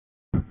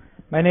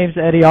My name is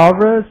Eddie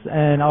Alvarez,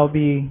 and I'll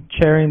be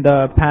chairing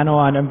the panel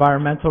on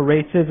environmental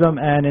racism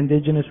and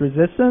indigenous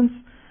resistance.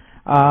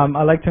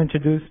 I'd like to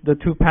introduce the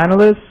two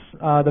panelists.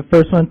 The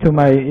first one to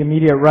my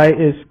immediate right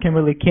is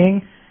Kimberly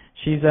King.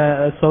 She's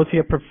an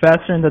associate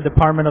professor in the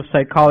Department of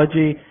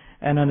Psychology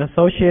and an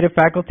associated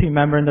faculty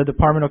member in the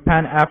Department of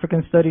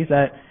Pan-African Studies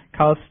at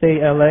Cal State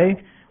LA,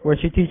 where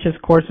she teaches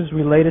courses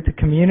related to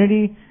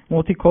community,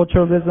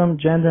 multiculturalism,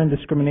 gender, and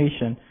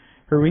discrimination.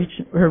 Her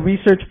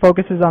research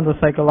focuses on the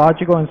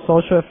psychological and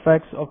social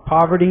effects of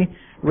poverty,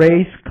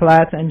 race,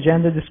 class, and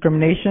gender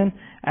discrimination,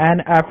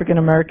 and African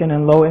American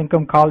and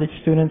low-income college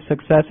students'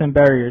 success and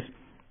barriers.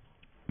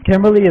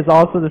 Kimberly is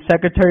also the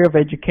Secretary of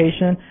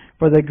Education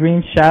for the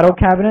Green Shadow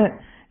Cabinet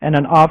and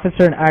an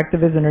officer and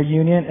activist in her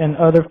union and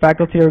other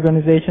faculty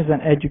organizations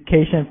and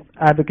education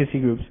advocacy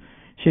groups.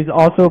 She's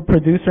also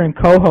producer and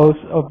co-host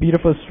of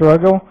Beautiful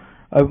Struggle,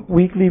 a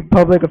weekly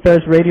public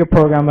affairs radio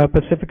program at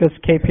Pacifica's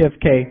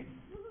KPFK.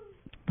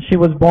 She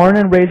was born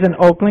and raised in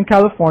Oakland,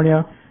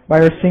 California by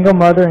her single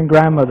mother and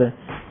grandmother.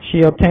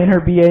 She obtained her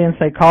BA in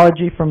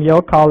psychology from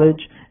Yale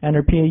College and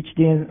her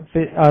Ph.D. in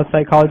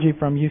psychology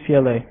from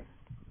UCLA.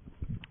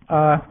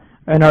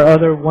 And our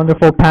other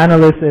wonderful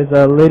panelist is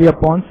Lydia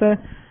Ponce.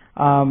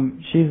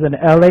 She's an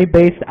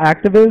LA-based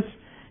activist.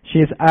 She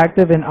is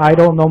active in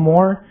Idle No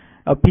More,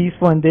 a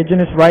peaceful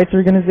indigenous rights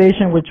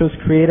organization which was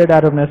created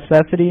out of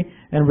necessity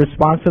in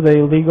response to the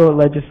illegal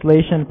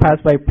legislation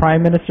passed by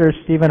Prime Minister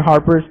Stephen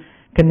Harper's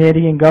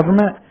Canadian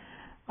government.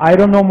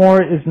 Idle No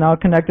More is now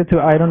connected to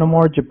Idle No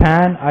More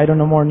Japan, Idle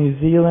No More New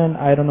Zealand,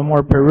 Idle No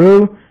More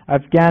Peru,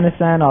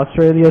 Afghanistan,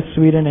 Australia,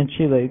 Sweden, and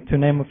Chile, to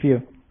name a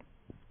few.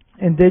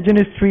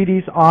 Indigenous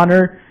treaties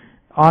honored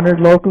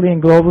locally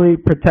and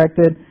globally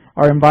protected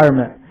our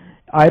environment.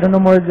 Idle No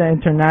More is an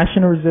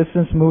international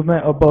resistance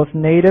movement of both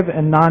native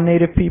and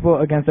non-native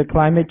people against the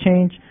climate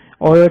change,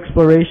 oil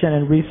exploration,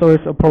 and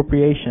resource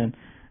appropriation.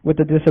 With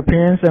the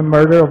disappearance and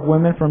murder of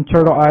women from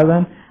Turtle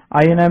Island,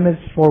 I&M is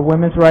for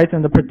women's rights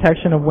and the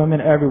protection of women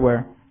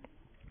everywhere.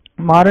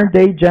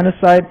 Modern-day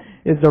genocide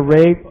is the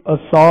rape,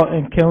 assault,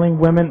 and killing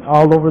women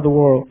all over the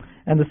world,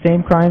 and the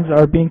same crimes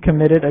are being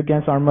committed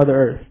against our Mother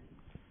Earth.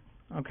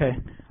 Okay,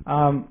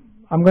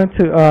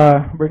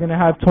 we're going to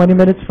have 20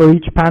 minutes for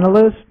each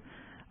panelist.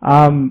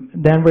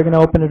 Then we're going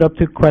to open it up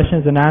to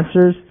questions and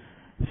answers.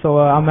 So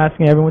I'm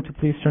asking everyone to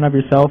please turn off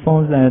your cell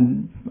phones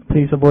and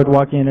please avoid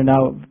walking in and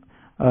out.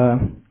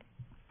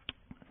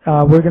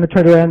 We're going to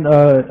try to end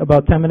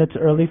about 10 minutes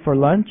early for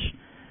lunch.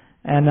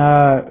 And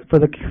for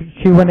the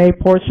Q&A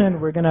portion,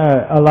 we're going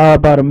to allow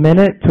about a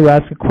minute to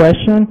ask a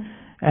question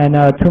and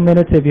 2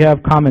 minutes if you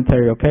have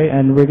commentary, okay?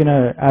 And we're going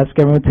to ask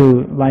everyone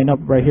to line up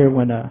right here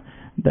when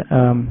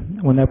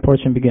that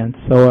portion begins.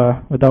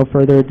 So without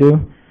further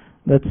ado,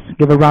 let's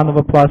give a round of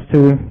applause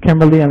to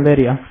Kimberly and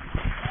Lydia.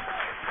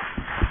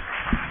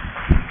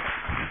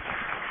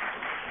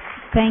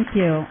 Thank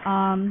you.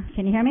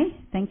 Can you hear me?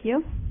 Thank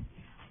you.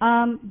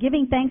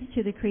 Giving thanks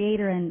to the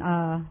Creator and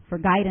for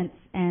guidance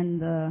and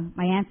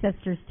my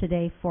ancestors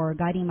today for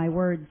guiding my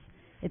words.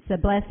 It's a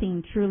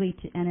blessing truly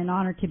and an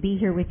honor to be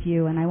here with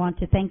you, and I want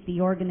to thank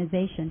the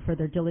organization for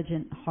their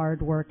diligent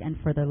hard work and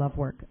for their love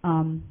work.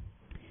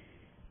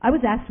 I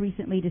was asked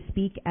recently to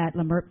speak at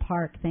Lamert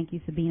Park. Thank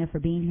you, Sabina, for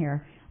being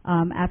here.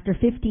 After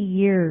 50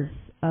 years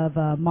of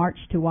March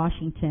to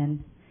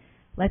Washington,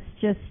 let's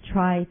just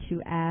try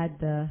to add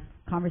the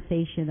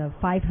conversation of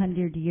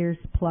 500 years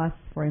plus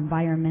for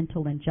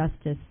environmental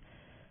injustice,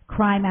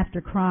 crime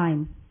after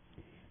crime,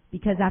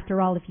 because after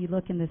all, if you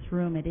look in this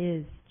room, it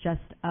is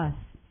just us.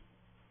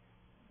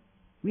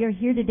 We are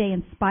here today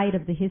in spite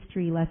of the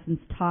history lessons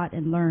taught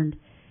and learned,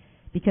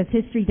 because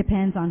history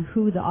depends on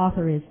who the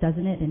author is,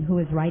 doesn't it, and who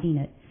is writing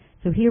it.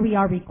 So here we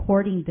are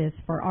recording this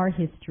for our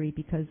history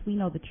because we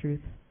know the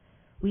truth.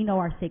 We know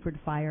our sacred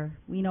fire.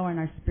 We know in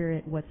our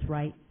spirit what's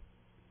right.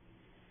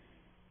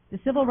 The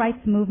civil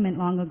rights movement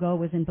long ago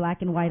was in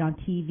black and white on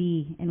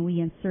TV, and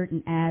we insert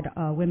and add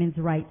women's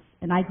rights.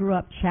 And I grew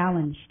up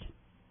challenged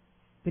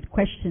with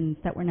questions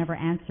that were never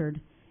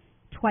answered.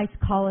 Twice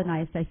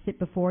colonized, I sit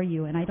before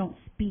you, and I don't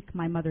speak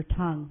my mother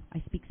tongue.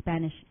 I speak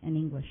Spanish and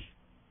English.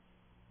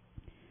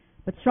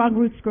 But strong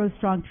roots grow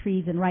strong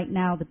trees, and right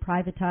now the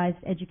privatized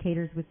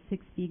educators with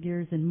 6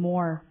 figures and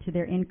more to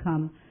their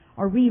income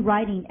are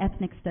rewriting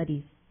ethnic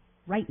studies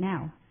right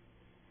now.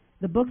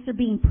 The books are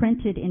being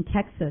printed in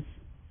Texas.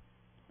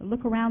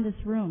 Look around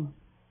this room.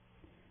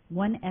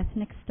 One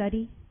ethnic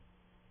study?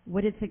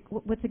 What's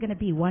it going to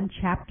be? One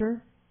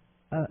chapter?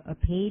 A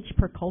page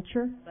per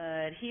culture?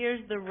 But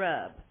here's the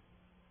rub.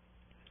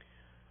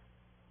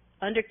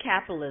 Under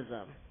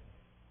capitalism,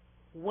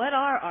 what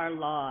are our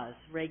laws,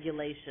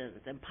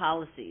 regulations, and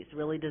policies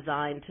really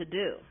designed to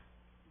do?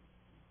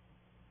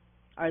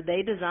 Are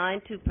they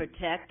designed to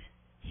protect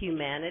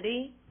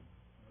humanity?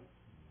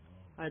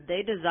 Are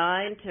they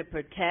designed to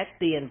protect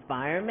the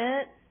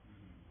environment?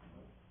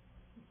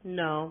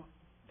 No.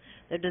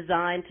 They're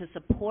designed to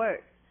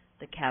support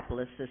the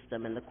capitalist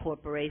system and the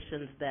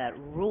corporations that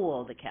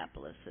rule the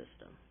capitalist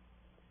system.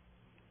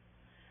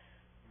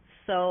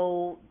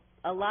 So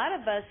a lot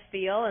of us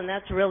feel, and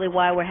that's really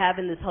why we're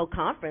having this whole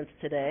conference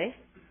today,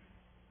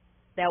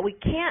 that we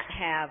can't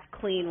have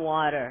clean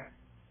water,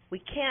 we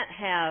can't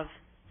have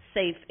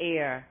safe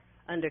air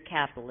under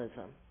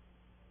capitalism.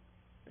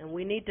 And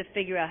we need to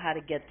figure out how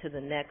to get to the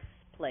next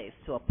place,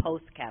 to a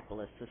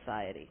post-capitalist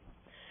society.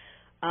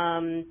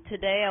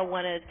 Today I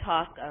want to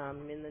talk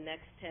in the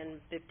next 10,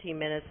 15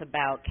 minutes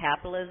about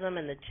capitalism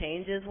and the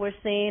changes we're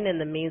seeing in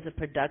the means of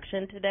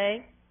production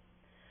today.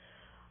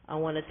 I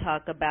want to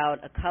talk about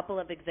a couple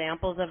of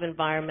examples of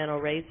environmental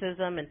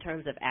racism in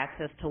terms of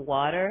access to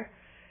water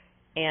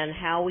and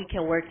how we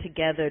can work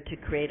together to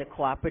create a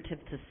cooperative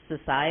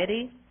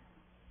society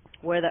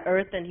where the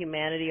earth and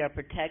humanity are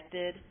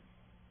protected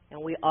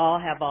and we all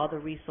have all the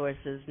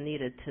resources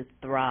needed to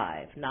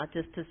thrive, not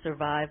just to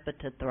survive, but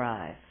to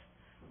thrive.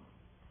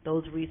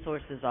 Those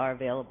resources are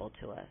available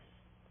to us.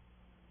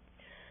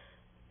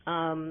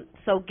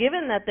 So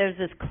given that there's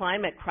this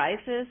climate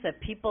crisis,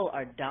 that people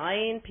are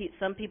dying,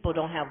 some people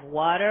don't have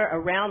water,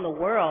 around the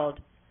world,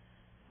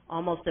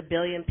 almost 1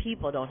 billion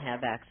people don't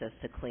have access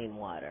to clean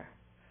water.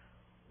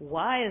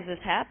 Why is this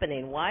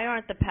happening? Why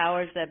aren't the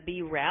powers that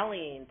be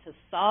rallying to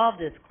solve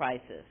this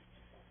crisis?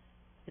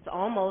 It's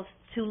almost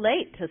too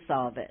late to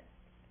solve it.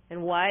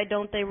 And why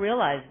don't they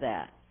realize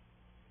that?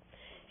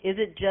 Is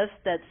it just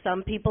that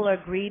some people are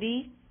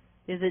greedy?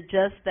 Is it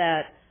just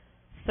that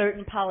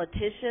certain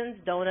politicians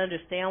don't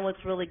understand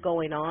what's really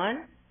going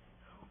on?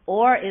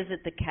 Or is it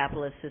the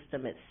capitalist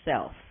system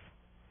itself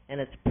and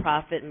its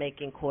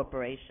profit-making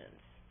corporations?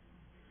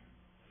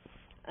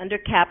 Under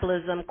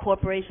capitalism,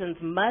 corporations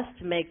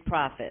must make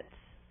profits.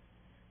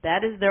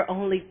 That is their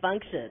only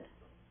function.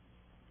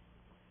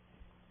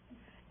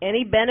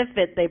 Any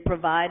benefit they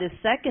provide is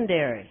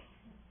secondary.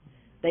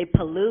 They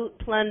pollute,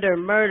 plunder,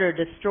 murder,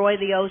 destroy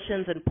the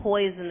oceans, and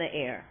poison the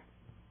air.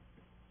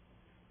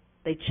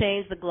 They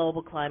change the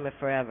global climate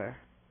forever.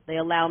 They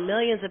allow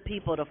millions of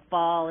people to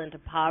fall into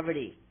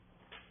poverty,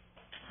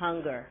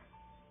 hunger,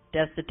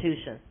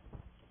 destitution.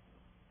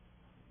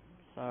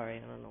 Sorry,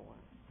 I don't know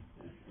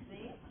why.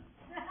 See?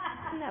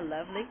 Isn't that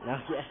lovely? No,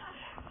 yes.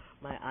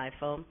 My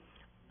iPhone.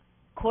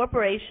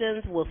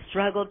 Corporations will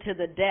struggle to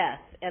the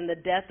death, and the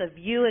death of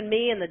you and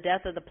me and the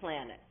death of the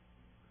planet,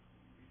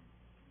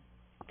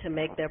 to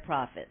make their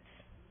profits.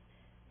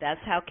 That's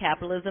how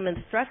capitalism is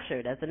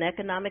structured, as an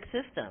economic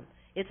system.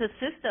 It's a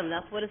system.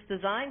 That's what it's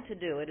designed to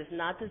do. It is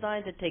not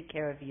designed to take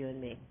care of you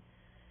and me.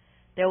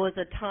 There was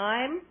a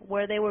time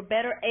where they were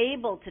better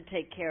able to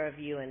take care of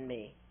you and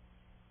me.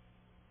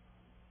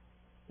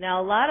 Now,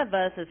 a lot of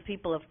us as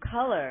people of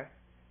color,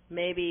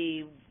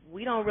 maybe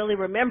we don't really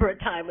remember a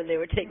time when they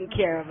were taking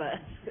care of us.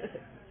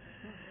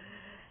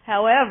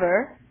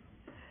 However,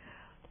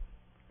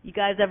 you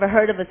guys ever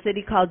heard of a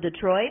city called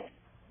Detroit?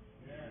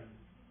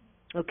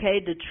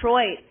 Okay,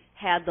 Detroit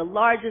had the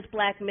largest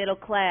black middle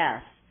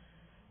class.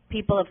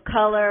 People of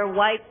color,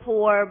 white,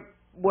 poor,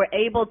 were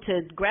able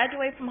to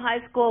graduate from high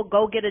school,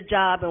 go get a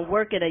job, and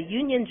work at a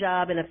union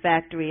job in a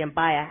factory and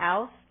buy a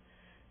house.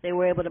 They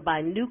were able to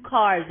buy new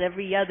cars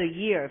every other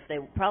year,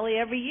 probably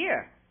every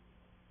year.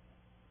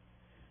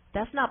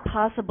 That's not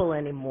possible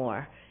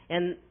anymore.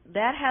 And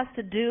that has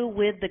to do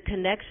with the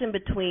connection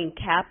between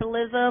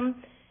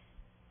capitalism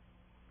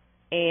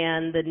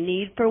and the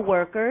need for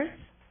workers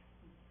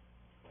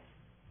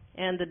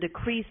and the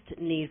decreased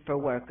need for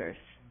workers.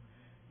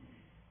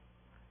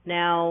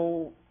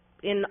 Now,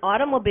 in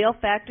automobile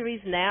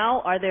factories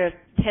now, are there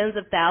tens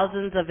of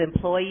thousands of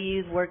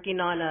employees working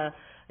on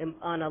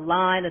a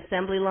line,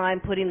 assembly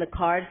line, putting the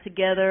cars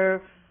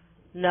together?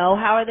 No.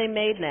 How are they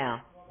made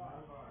now?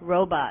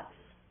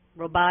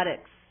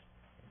 Robotics.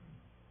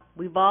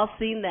 We've all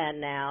seen that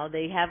now.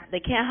 They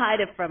can't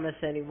hide it from us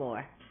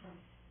anymore.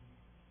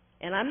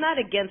 And I'm not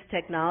against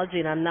technology,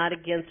 and I'm not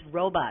against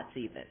robots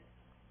even.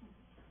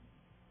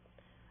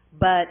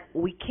 But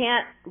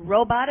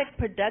robotic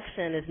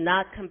production is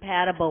not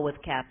compatible with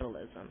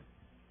capitalism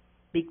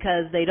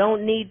because they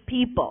don't need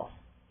people.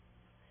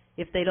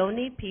 If they don't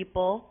need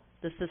people,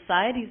 the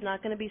society's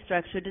not going to be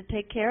structured to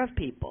take care of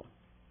people.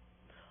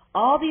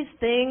 All these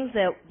things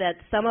that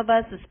some of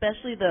us,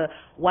 especially the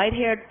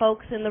white-haired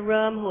folks in the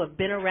room who have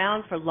been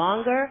around for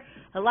longer,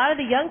 a lot of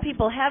the young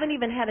people haven't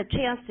even had a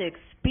chance to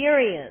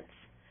experience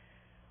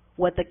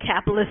what the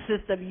capitalist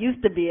system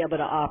used to be able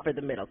to offer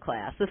the middle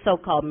class, the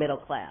so-called middle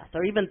class,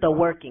 or even the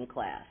working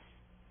class.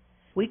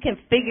 We can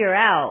figure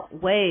out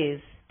ways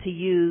to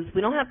use,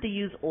 we don't have to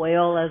use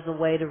oil as a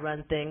way to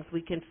run things.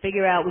 We can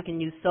figure out, we can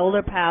use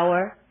solar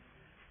power.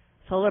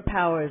 Solar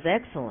power is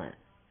excellent.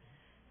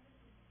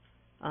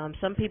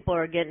 Some people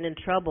are getting in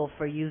trouble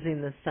for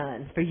using the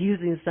sun, for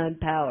using sun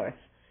power.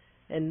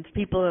 And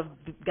people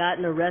have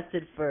gotten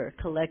arrested for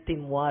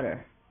collecting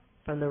water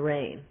from the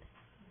rain.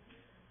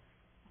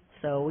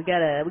 So we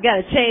gotta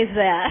change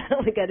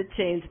that. We gotta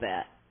change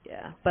that.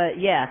 Yeah. But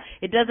yeah,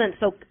 it doesn't,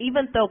 so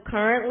even though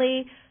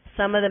currently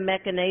some of the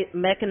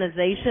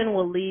mechanization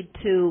will lead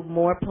to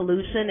more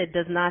pollution, it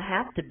does not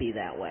have to be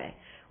that way.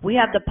 We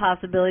have the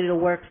possibility to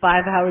work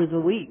 5 hours a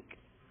week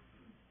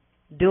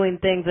doing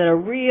things that are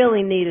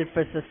really needed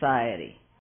for society.